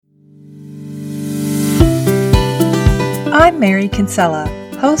I'm Mary Kinsella,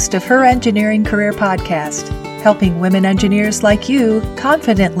 host of Her Engineering Career Podcast, helping women engineers like you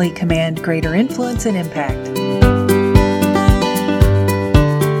confidently command greater influence and impact.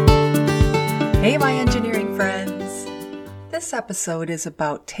 Hey, my engineering friends. This episode is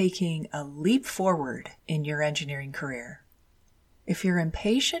about taking a leap forward in your engineering career. If you're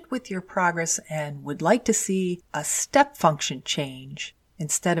impatient with your progress and would like to see a step function change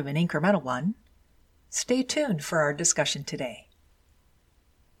instead of an incremental one, stay tuned for our discussion today.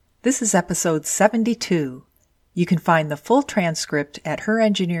 This is episode 72. You can find the full transcript at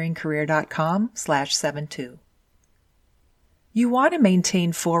herengineeringcareer.com/72. You want to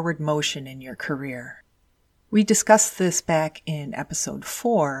maintain forward motion in your career. We discussed this back in episode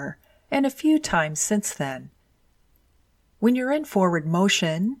 4 and a few times since then. When you're in forward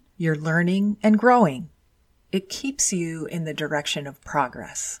motion, you're learning and growing. It keeps you in the direction of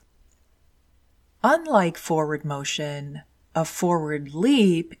progress. Unlike forward motion, a forward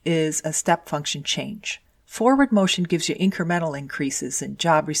leap is a step function change. Forward motion gives you incremental increases in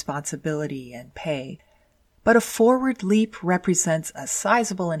job responsibility and pay, but a forward leap represents a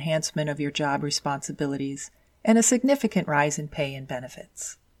sizable enhancement of your job responsibilities and a significant rise in pay and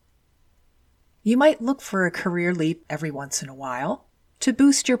benefits. You might look for a career leap every once in a while to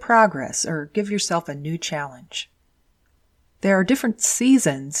boost your progress or give yourself a new challenge. There are different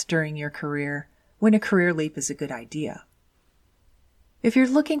seasons during your career when a career leap is a good idea. If you're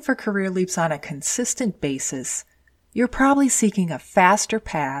looking for career leaps on a consistent basis, you're probably seeking a faster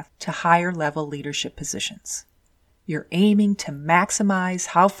path to higher level leadership positions. You're aiming to maximize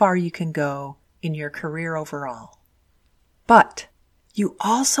how far you can go in your career overall. But you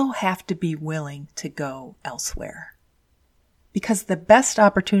also have to be willing to go elsewhere. Because the best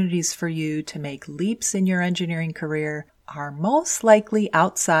opportunities for you to make leaps in your engineering career are most likely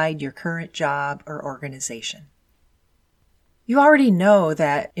outside your current job or organization. You already know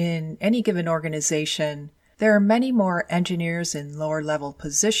that in any given organization, there are many more engineers in lower level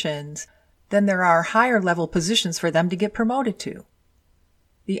positions than there are higher level positions for them to get promoted to.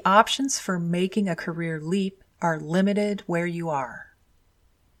 The options for making a career leap are limited where you are.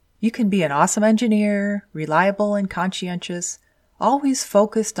 You can be an awesome engineer, reliable and conscientious, always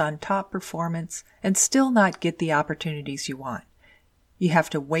focused on top performance, and still not get the opportunities you want. You have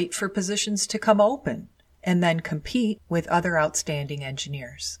to wait for positions to come open and then compete with other outstanding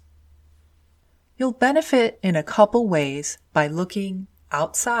engineers. You'll benefit in a couple ways by looking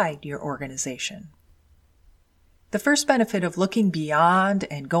outside your organization. The first benefit of looking beyond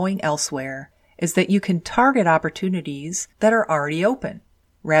and going elsewhere is that you can target opportunities that are already open,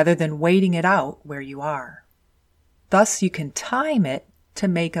 rather than waiting it out where you are. Thus, you can time it to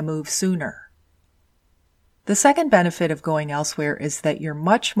make a move sooner. The second benefit of going elsewhere is that you're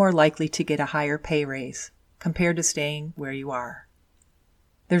much more likely to get a higher pay raise compared to staying where you are.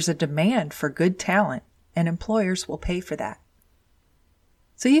 There's a demand for good talent, and employers will pay for that.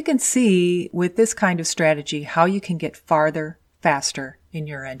 So you can see with this kind of strategy how you can get farther, faster in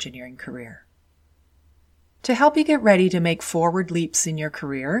your engineering career. To help you get ready to make forward leaps in your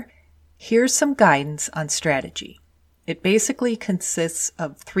career, here's some guidance on strategy. It basically consists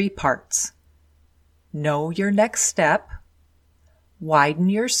of 3 parts. Know your next step, widen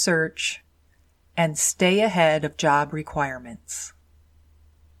your search, and stay ahead of job requirements.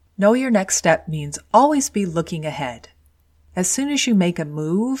 Know your next step means always be looking ahead. As soon as you make a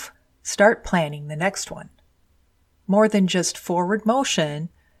move, start planning the next one. More than just forward motion,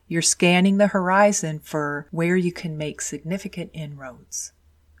 you're scanning the horizon for where you can make significant inroads.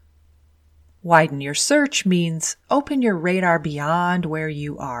 Widen your search means open your radar beyond where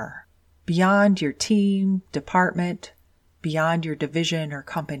you are, beyond your team, department, beyond your division or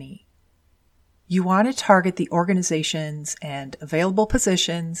company. You want to target the organizations and available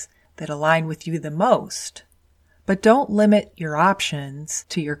positions that align with you the most, but don't limit your options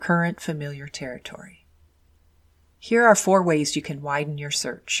to your current familiar territory. Here are 4 ways you can widen your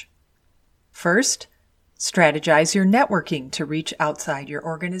search. First, strategize your networking to reach outside your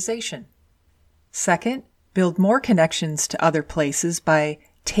organization. Second, build more connections to other places by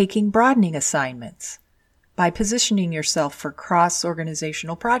taking broadening assignments, by positioning yourself for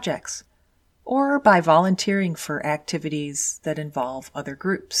cross-organizational projects, or by volunteering for activities that involve other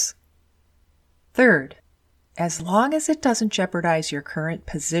groups. Third, as long as it doesn't jeopardize your current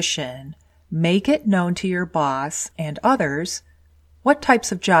position, make it known to your boss and others what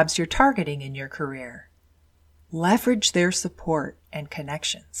types of jobs you're targeting in your career. Leverage their support and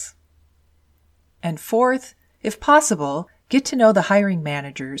connections. And fourth, if possible, get to know the hiring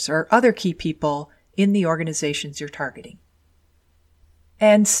managers or other key people in the organizations you're targeting.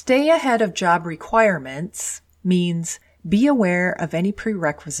 And stay ahead of job requirements means be aware of any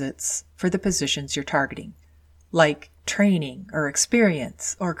prerequisites for the positions you're targeting, like training or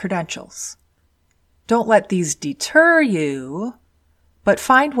experience or credentials. Don't let these deter you, but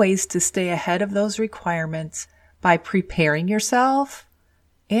find ways to stay ahead of those requirements by preparing yourself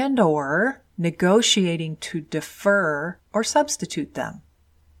and/or negotiating to defer or substitute them.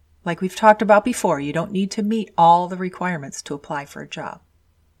 Like we've talked about before, you don't need to meet all the requirements to apply for a job.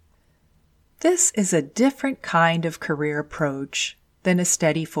 This is a different kind of career approach than a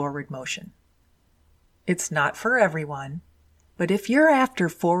steady forward motion. It's not for everyone, but if you're after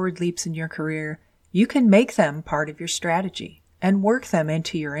forward leaps in your career, you can make them part of your strategy and work them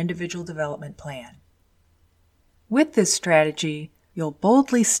into your individual development plan. With this strategy, you'll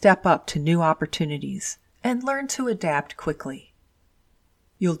boldly step up to new opportunities and learn to adapt quickly.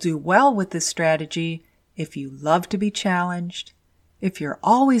 You'll do well with this strategy if you love to be challenged, if you're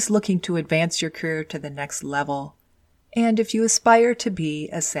always looking to advance your career to the next level, and if you aspire to be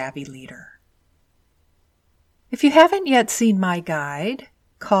a savvy leader. If you haven't yet seen my guide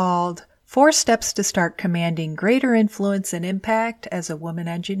called 4 Steps to Start Commanding Greater Influence and Impact as a Woman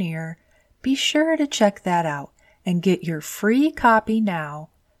Engineer, be sure to check that out and get your free copy now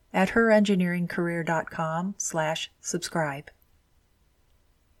at herengineeringcareer.com/subscribe.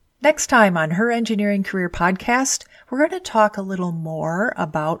 Next time on Her Engineering Career Podcast, we're going to talk a little more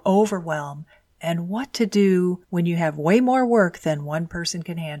about overwhelm and what to do when you have way more work than one person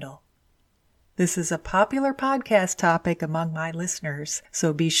can handle. This is a popular podcast topic among my listeners,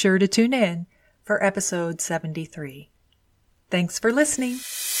 so be sure to tune in for episode 73. Thanks for listening.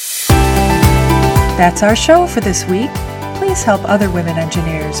 That's our show for this week. Please help other women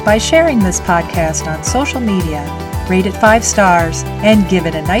engineers by sharing this podcast on social media. Rate it 5 stars and give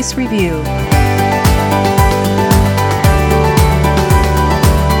it a nice review.